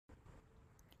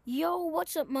Yo,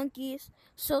 what's up, monkeys?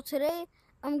 So today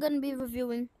I'm gonna be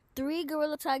reviewing 3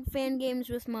 Gorilla Tag fan games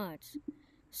with mods.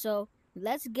 So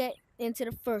let's get into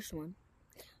the first one.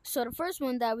 So the first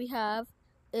one that we have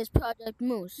is Project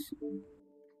Moose.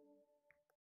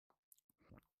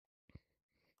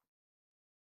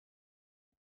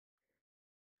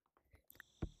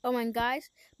 Oh, and guys,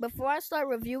 before I start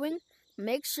reviewing,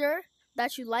 make sure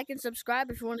that you like and subscribe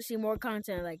if you want to see more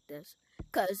content like this.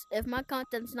 Cause if my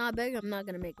content's not big, I'm not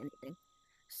gonna make anything.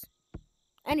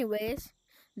 Anyways,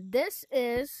 this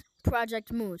is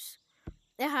Project Moose.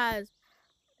 It has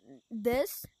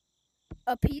this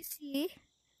a PC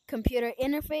computer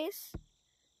interface,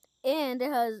 and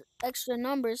it has extra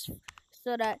numbers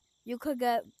so that you could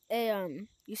get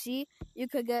you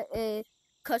could get a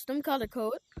custom color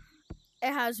code.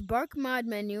 It has Bark mod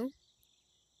menu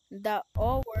that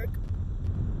all work.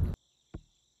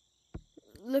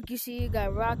 Look, you see, you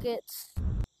got rockets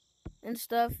and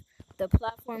stuff. The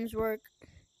platforms work,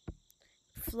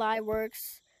 fly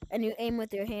works, and you aim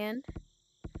with your hand.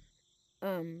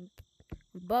 Um,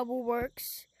 Bubble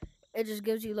works. It just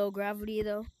gives you low gravity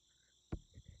though.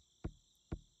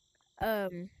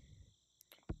 Um,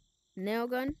 Nail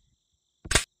gun.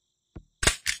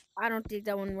 I don't think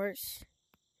that one works.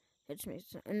 It's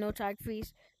and no tag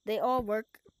freeze. They all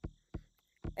work.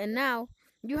 And now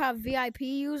you have VIP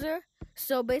user.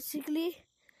 So basically,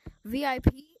 VIP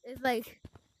is like,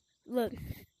 look,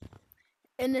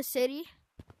 in the city,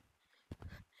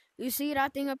 you see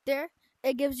that thing up there?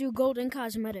 It gives you golden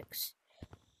cosmetics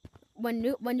when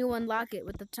you unlock it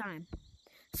with the time.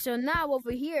 So now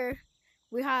over here,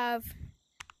 we have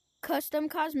custom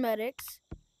cosmetics.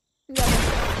 We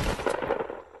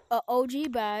got a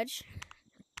OG badge.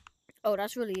 Oh,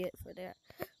 that's really it for that.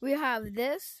 We have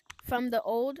this from the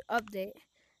old update.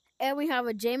 And we have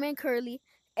a J-Man Curly,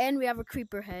 and we have a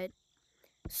Creeper head.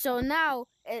 So now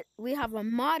we have a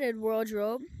modded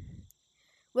wardrobe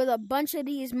with a bunch of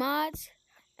these mods,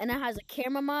 and it has a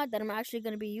camera mod that I'm actually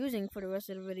going to be using for the rest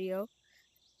of the video.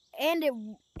 And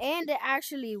it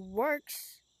actually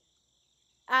works,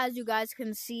 as you guys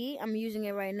can see. I'm using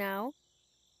it right now.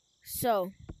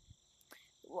 So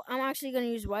I'm actually going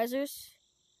to use Wisers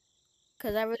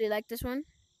because I really like this one.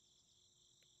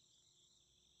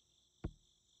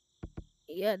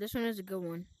 Yeah, this one is a good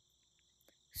one.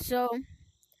 So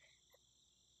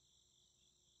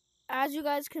as you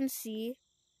guys can see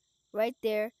right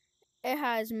there, it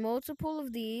has multiple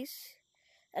of these.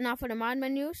 And now for the mod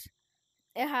menus,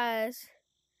 it has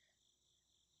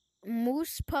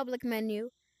Moose public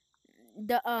menu,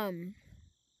 the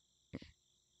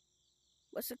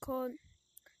what's it called?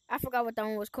 I forgot what that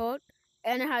one was called.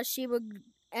 And it has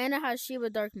Shiba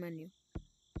dark menu.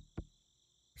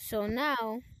 So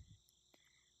now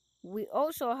we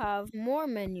also have more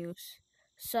menus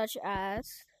such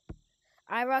as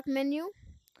iRock menu,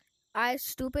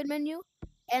 iStupid menu,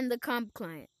 and the comp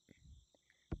client.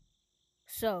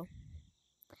 So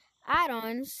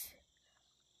add-ons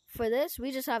for this,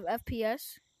 we just have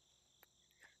FPS.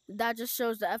 That just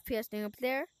shows the FPS thing up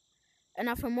there. And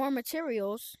now for more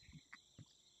materials,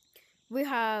 we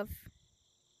have,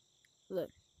 look,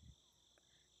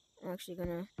 I'm actually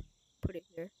gonna put it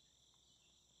here.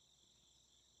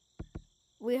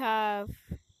 We have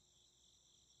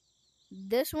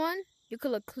this one, you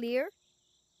could look clear.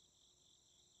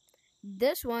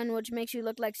 This one, which makes you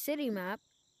look like city map.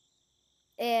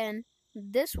 And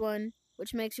this one,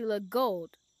 which makes you look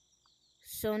gold.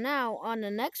 So now on the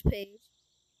next page,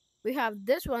 we have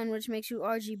this one, which makes you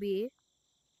RGB.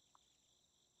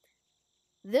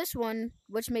 This one,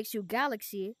 which makes you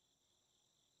galaxy.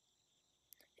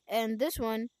 And this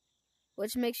one,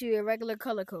 which makes you a regular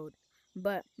color code.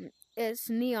 But it's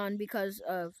neon because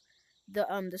of the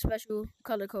special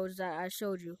color codes that I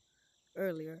showed you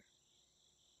earlier.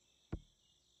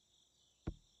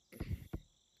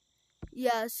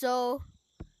 Yeah, so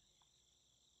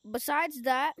besides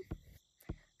that,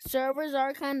 servers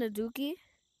are kind of dookie.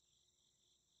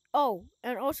 Oh,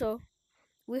 and also,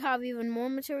 we have even more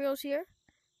materials here.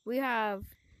 We have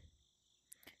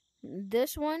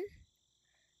this one,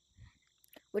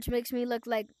 which makes me look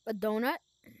like a donut.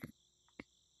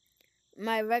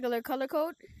 My regular color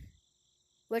code,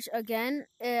 which again,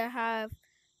 it have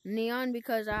neon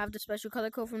because I have the special color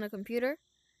code from the computer.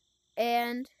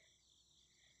 And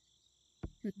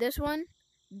this one,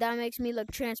 that makes me look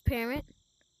transparent.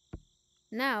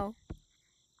 Now,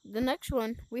 the next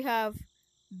one, we have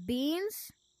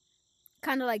beans,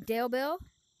 kind of like Dale Bill.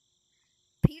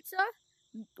 Pizza,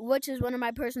 which is one of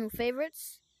my personal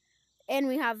favorites. And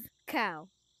we have cow,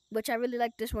 which I really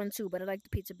like this one too, but I like the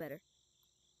pizza better.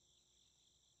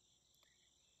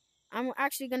 I'm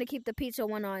actually gonna keep the pizza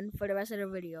one on for the rest of the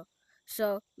video.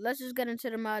 So let's just get into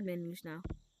the mod menus now.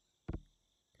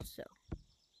 So,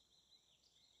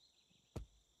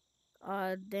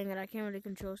 dang it, I can't really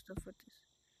control stuff with this.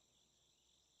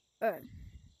 Alright,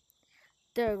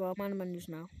 there we go. I'm on the menus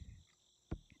now.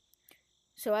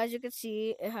 So as you can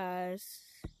see, it has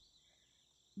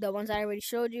the ones I already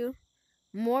showed you.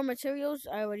 More materials,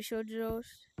 I already showed you those.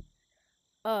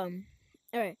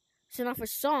 Alright. So now for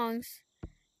songs,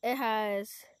 it has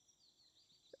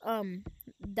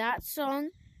that song,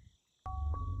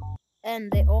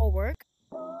 and they all work.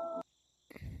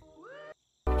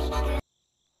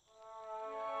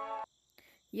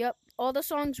 Yep, all the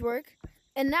songs work.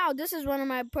 And now this is one of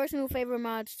my personal favorite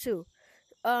mods too.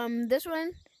 This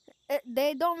one,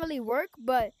 they don't really work,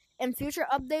 but in future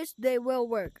updates they will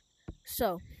work.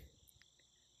 So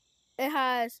it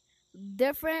has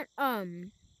different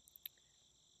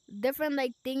different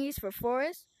like thingies for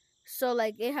forest. So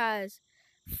like it has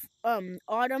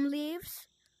autumn leaves,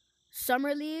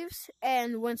 summer leaves,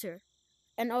 and winter.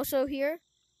 And also here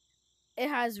it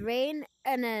has rain,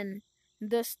 and then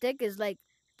the stick is like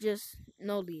just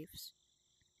no leaves.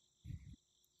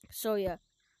 So yeah.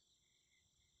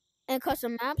 And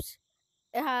custom maps,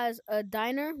 it has a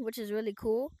diner, which is really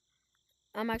cool.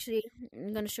 I'm actually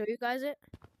gonna show you guys it.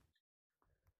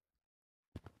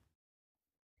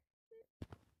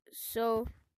 So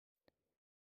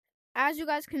as you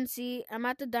guys can see, I'm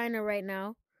at the diner right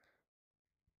now.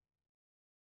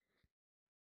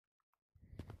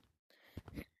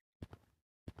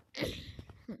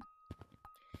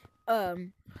 How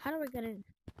do I get in?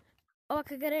 Oh, I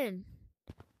could get in.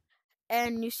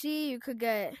 And you see, you could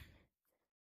get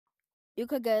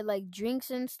like drinks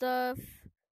and stuff.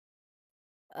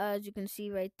 As you can see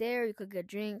right there, you could get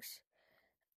drinks.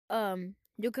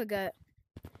 You could get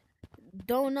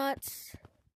donuts.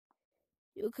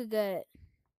 You could get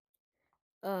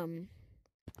um,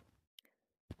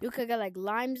 you could get like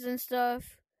limes and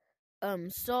stuff.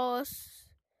 Sauce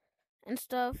and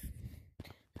stuff.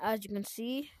 As you can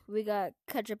see, we got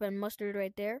ketchup and mustard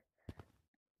right there.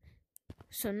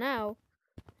 So now,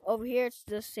 over here it's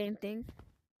the same thing.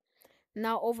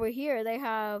 Now over here they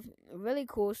have really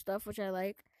cool stuff which I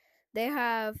like. They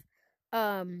have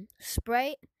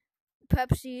Sprite,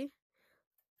 Pepsi,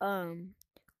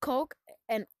 Coke,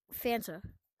 and Fanta.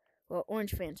 Well,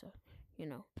 orange Fanta, you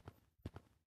know.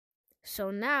 So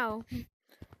now,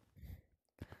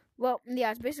 well,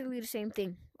 yeah, it's basically the same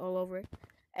thing all over.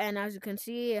 And as you can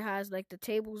see, it has like the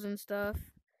tables and stuff,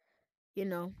 you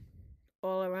know,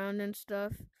 all around and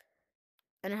stuff.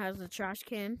 And it has the trash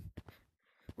can.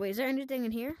 Wait, is there anything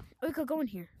in here? Oh, we could go in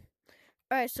here.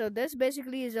 Alright, so this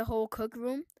basically is a whole cook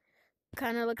room.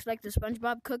 Kind of looks like the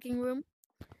SpongeBob cooking room.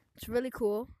 It's really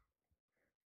cool.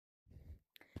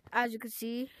 As you can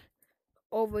see,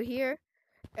 over here,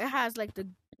 it has like the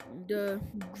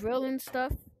grill and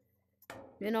stuff.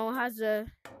 You know, it has the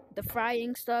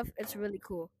frying stuff. It's really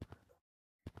cool.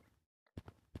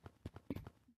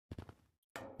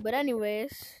 But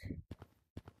anyways,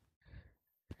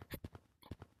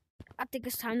 I think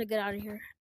it's time to get out of here.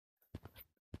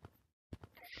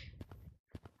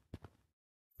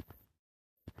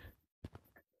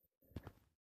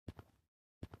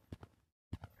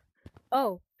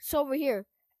 Oh, it's over here.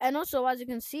 And also, as you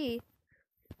can see,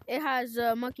 it has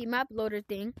a monkey map loader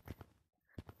thing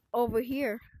over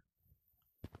here.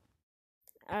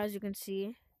 As you can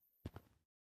see,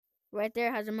 right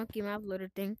there has a monkey map loader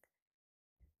thing,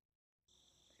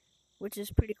 which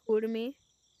is pretty cool to me.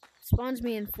 Spawns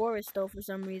me in forest though for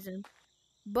some reason.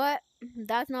 But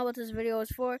that's not what this video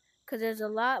is for, because there's a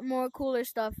lot more cooler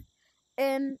stuff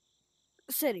in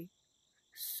city.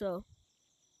 So,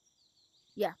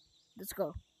 yeah, let's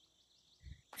go.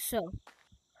 So,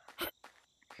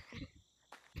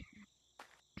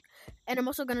 and I'm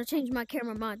also gonna change my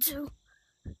camera mod too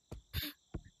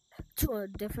to a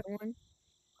different one.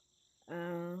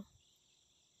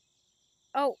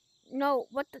 Oh no,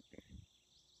 what the?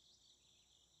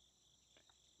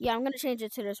 Yeah, I'm gonna change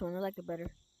it to this one. I like it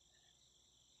better.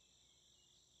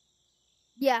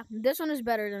 Yeah, this one is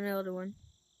better than the other one.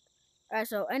 Alright,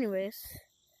 so anyways,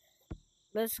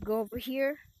 let's go over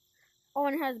here. Oh,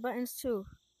 and it has buttons too.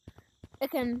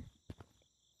 It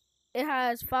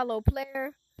has follow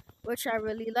player, which I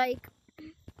really like.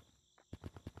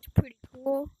 It's pretty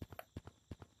cool.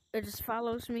 It just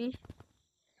follows me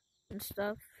and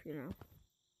stuff, you know.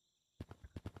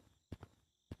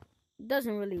 It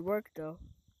doesn't really work though.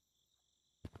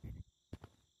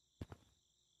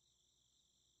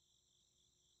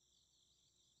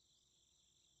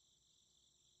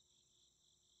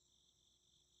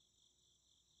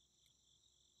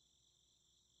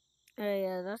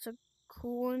 Yeah, that's a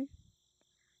cool one.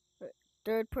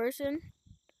 Third person.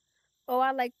 Oh,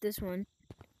 I like this one.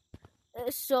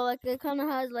 So like it kind of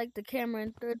has like the camera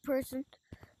in third person.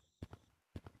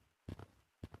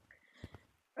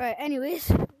 All right. Anyways,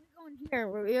 we're going here.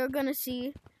 We're gonna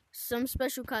see some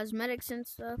special cosmetics and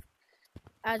stuff.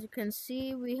 As you can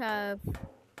see, we have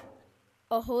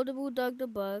a holdable Doug the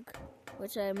Bug,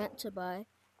 which I meant to buy.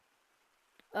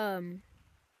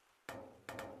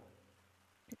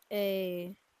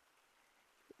 A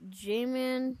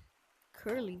J-Man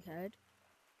curly head.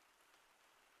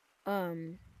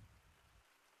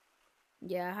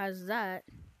 Yeah, it has that.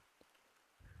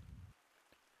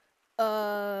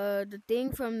 The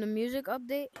thing from the music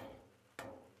update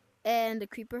and the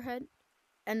creeper head,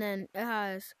 and then it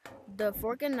has the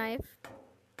fork and knife.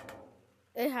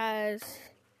 It has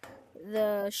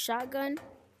the shotgun,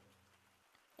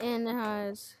 and it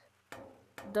has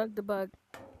Doug the Bug.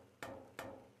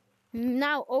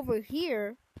 Now over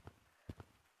here,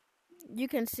 you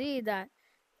can see that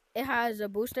it has a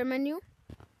booster menu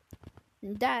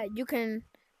that you can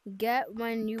get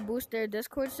when you boost their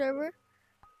Discord server.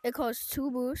 It costs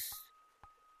 2 boosts,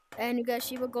 and you get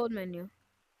Shiva Gold menu,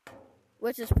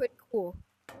 which is pretty cool.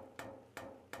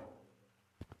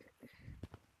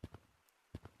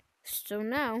 So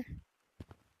now,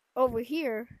 over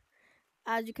here,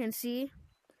 as you can see,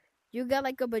 you got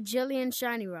like a bajillion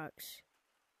shiny rocks,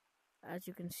 as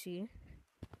you can see.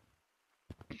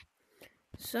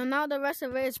 So now the rest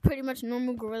of it is pretty much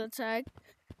normal Gorilla Tag.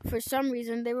 For some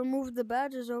reason, they removed the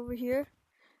badges over here,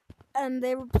 and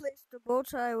they replaced the bow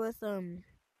tie with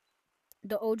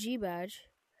the OG badge,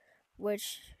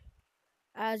 which,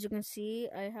 as you can see,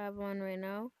 I have on right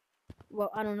now.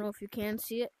 Well, I don't know if you can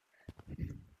see it,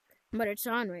 but it's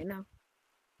on right now.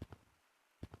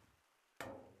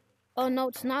 Oh no,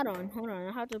 it's not on. Hold on,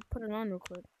 I have to put it on real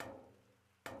quick.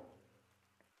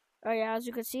 Oh yeah, as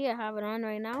you can see, I have it on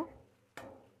right now.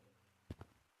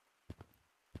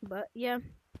 But yeah,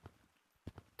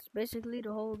 it's basically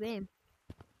the whole game.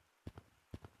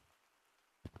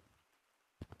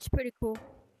 It's pretty cool.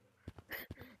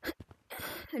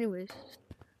 Anyways,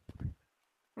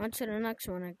 on to the next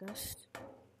one, I guess.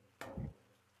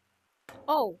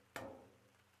 Oh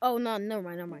no, never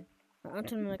mind. On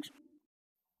to the next one.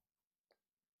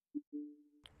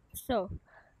 So,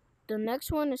 the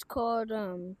next one is called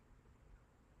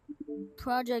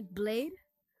Project Blade.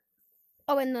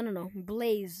 Oh wait, no,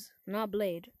 Blaze, not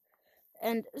Blade.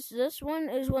 And this one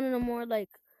is one of the more like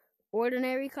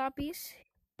ordinary copies.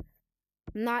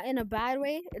 Not in a bad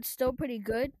way. It's still pretty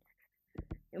good,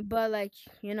 but like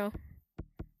it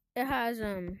has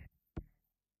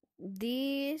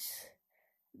these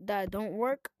that don't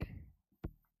work.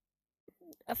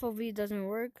 FOV doesn't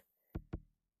work.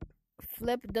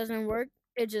 Flip doesn't work.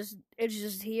 It's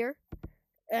just here,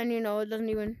 and it doesn't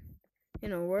even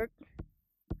work.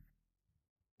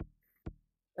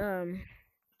 It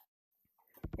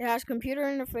has computer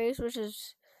interface, which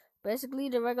is basically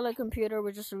the regular computer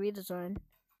with just a redesign.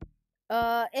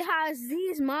 It has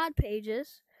these mod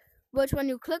pages, which when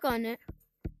you click on it,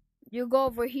 you go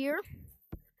over here.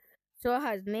 So it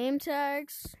has name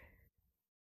tags.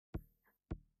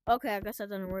 Okay, I guess that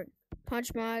doesn't work.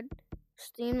 Punch mod,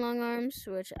 Steam long arms,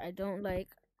 which I don't like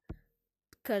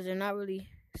because they're not really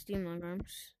Steam long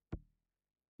arms.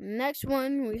 Next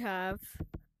one we have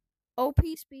OP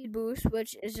speed boost,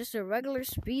 which is just a regular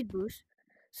speed boost.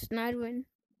 Snidewin,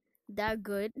 that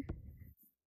good.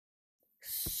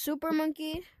 Super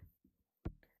monkey.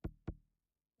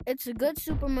 It's a good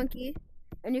super monkey,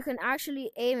 and you can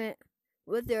actually aim it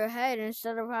with your head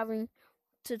instead of having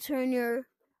to turn your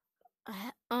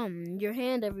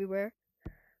hand everywhere.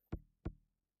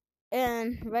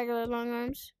 And regular long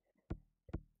arms,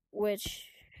 which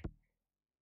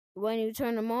when you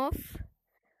turn them off,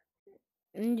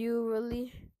 you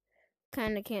really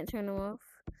kind of can't turn them off.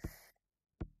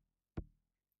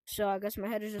 So I guess my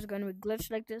head is just going to be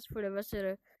glitched like this for the rest of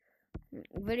the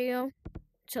video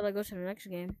until I go to the next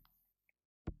game.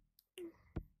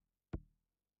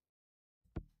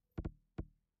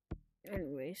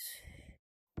 Anyways,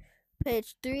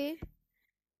 page 3,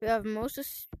 we have most of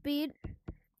speed.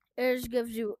 It just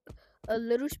gives you a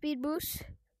little speed boost,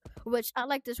 which I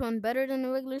like this one better than the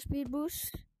regular speed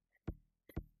boost.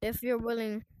 If you're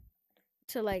willing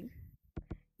to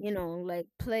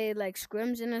play like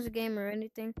scrims in this game or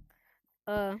anything.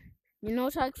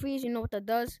 Tag freeze, you know what that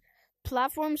does.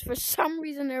 Platforms, for some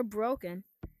reason, they're broken.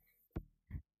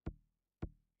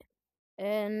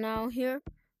 And now here,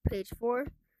 page 4,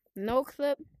 no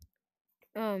clip,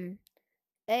 A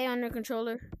on the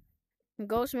controller,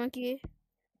 Ghost Monkey,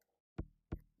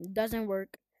 doesn't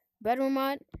work. Bedroom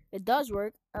mod, it does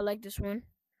work. I like this one.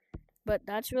 But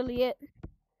that's really it.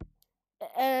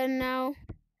 And now,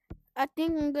 I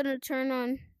think I'm gonna turn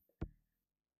on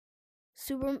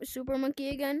Super Monkey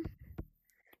again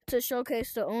to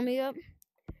showcase the only up,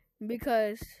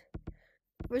 because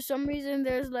for some reason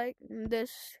there's like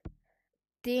this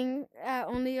thing at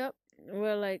only up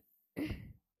where like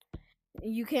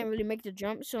you can't really make the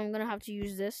jump, so I'm gonna have to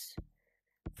use this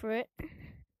for it.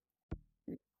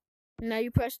 Now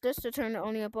you press this to turn the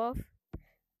only up off.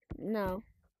 Now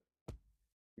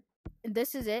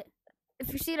this is it.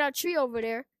 If you see that tree over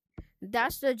there,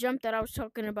 that's the jump that I was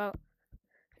talking about.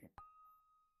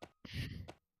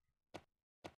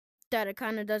 That it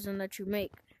kind of doesn't let you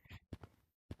make.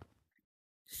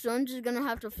 So I'm just gonna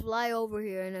have to fly over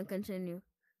here and then continue.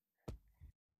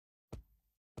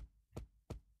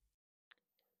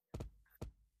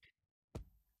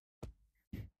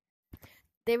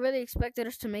 They really expected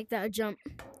us to make that jump.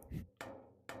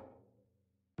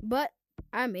 But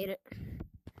I made it.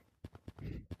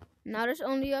 Now this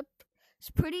only up. It's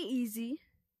pretty easy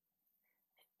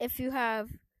if you have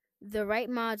the right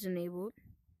mods enabled.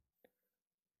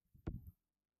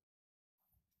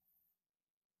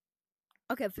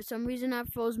 Okay, for some reason that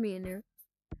froze me in there.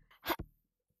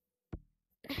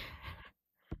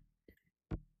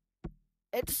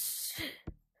 It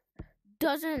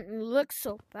doesn't look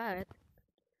so bad.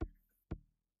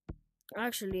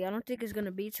 Actually, I don't think it's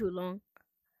gonna be too long.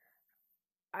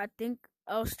 I think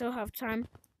I'll still have time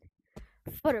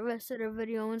for the rest of the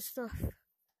video and stuff.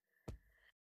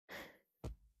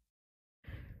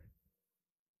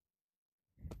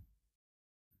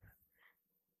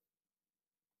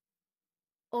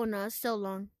 Oh no, it's still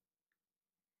long.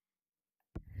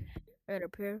 Right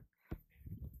up here.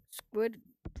 Squid.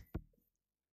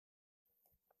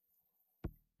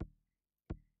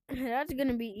 That's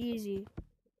gonna be easy.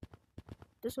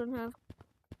 This one have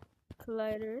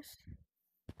colliders.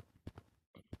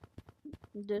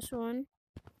 This one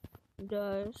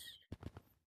does.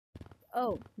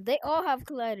 Oh, they all have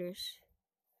colliders.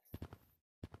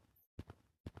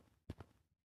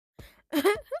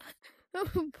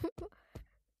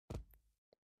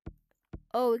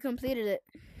 Oh, we completed it.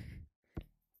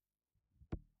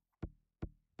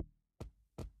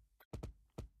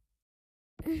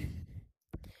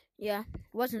 Yeah,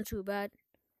 wasn't too bad.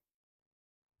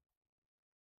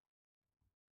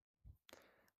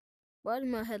 Why did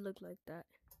my head look like that?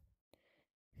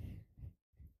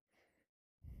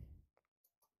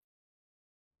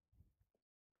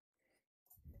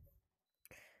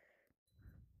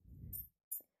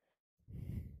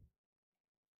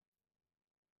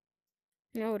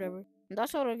 Yeah, whatever.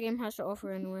 That's all the game has to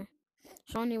offer anyway.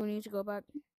 So I don't even need to go back.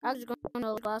 I was going to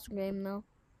the last game now.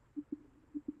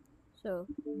 So,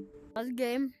 last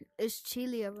game is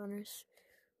Chilia Runners.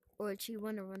 Or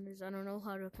Chiwana Runners. I don't know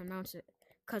how to pronounce it.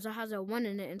 Because it has a 1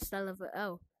 in it instead of an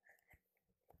L.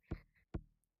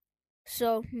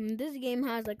 So, this game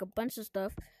has like a bunch of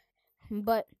stuff.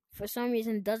 But for some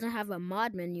reason it doesn't have a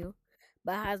mod menu.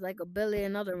 But it has like a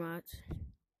billion other mods.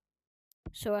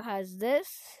 So it has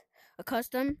this, a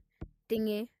custom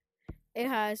thingy. It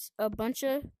has a bunch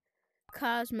of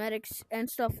cosmetics and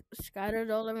stuff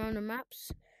scattered all around the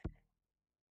maps.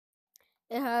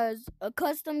 It has a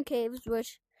custom caves,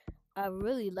 which I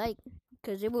really like,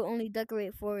 because it will only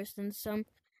decorate forests in some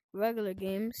regular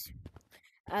games.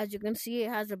 As you can see, it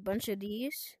has a bunch of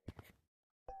these,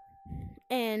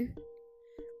 and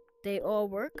they all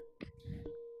work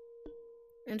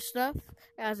and stuff.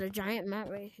 It has a giant map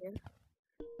right here.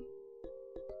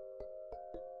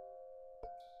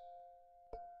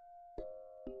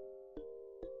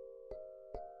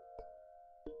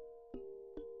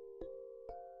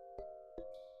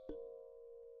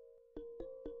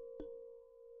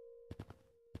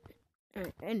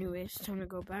 Anyways, time to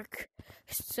go back.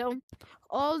 So,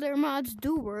 all their mods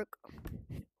do work.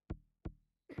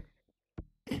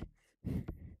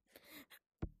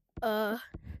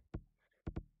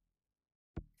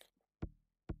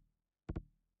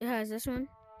 It has this one,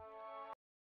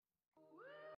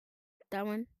 that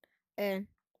one, and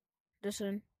this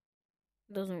one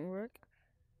doesn't work.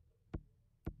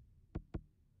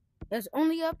 It's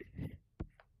only up.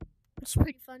 It's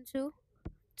pretty fun too.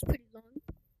 It's pretty long.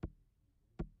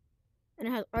 And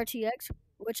it has RTX,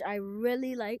 which I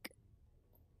really like.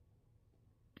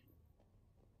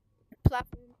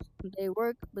 Platforms, they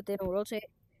work, but they don't rotate.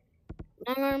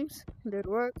 Long arms, they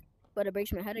work, but it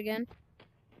breaks my head again.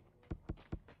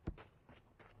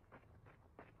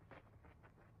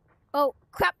 Oh,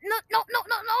 crap. No, no, no,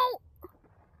 no, no!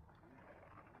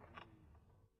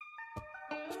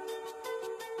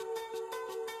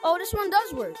 Oh, this one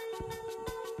does work.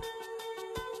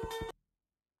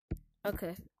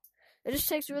 Okay. It just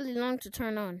takes really long to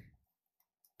turn on.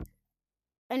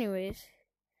 Anyways,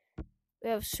 we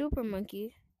have Super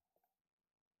Monkey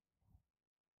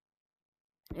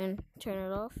and turn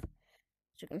it off.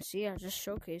 As you can see, I just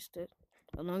showcased it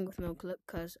along with no clip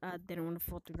because I didn't want to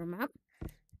fall through the map.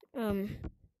 Um,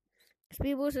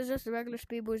 Speed boost is just a regular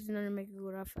speed boost, and then make it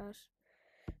go that fast.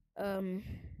 Um,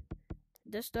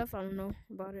 this stuff I don't know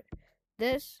about it.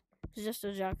 This is just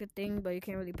a jacket thing, but you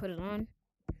can't really put it on.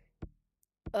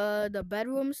 The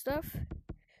bedroom stuff,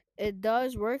 it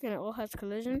does work and it all has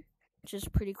collision, which is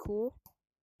pretty cool.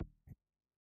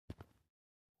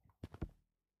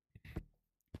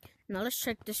 Now let's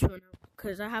check this one out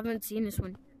because I haven't seen this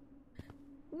one.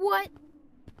 What?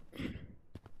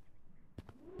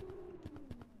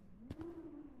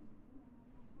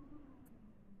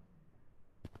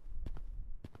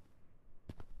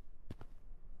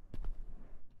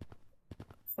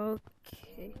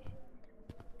 Okay.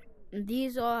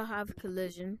 These all have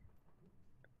collision.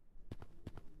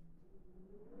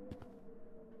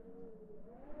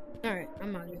 Alright,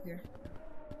 I'm out of here.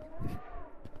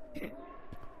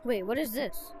 Wait, what is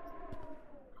this?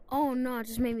 Oh no, it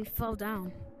just made me fall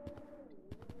down.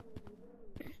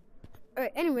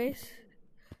 Alright, anyways.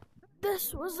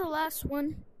 This was the last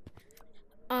one.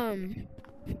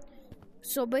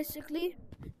 So basically,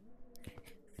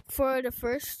 for the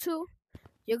first two,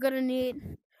 you're gonna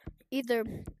need either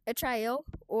HIO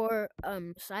or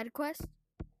side quest.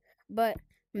 But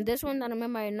this one that I'm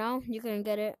in right now, you can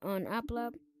get it on App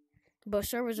Lab, but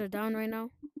servers are down right now.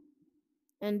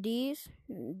 And this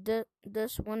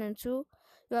 1 and 2,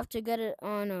 you have to get it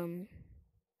on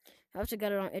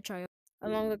HIO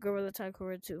along with Gorilla Tag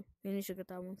Core 2. And you should get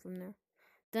that one from there.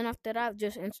 Then after that,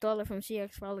 just install it from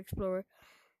CX File Explorer.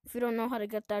 If you don't know how to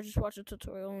get that, just watch a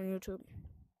tutorial on YouTube.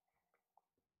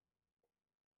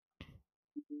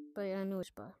 But yeah, I knew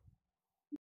it's bad.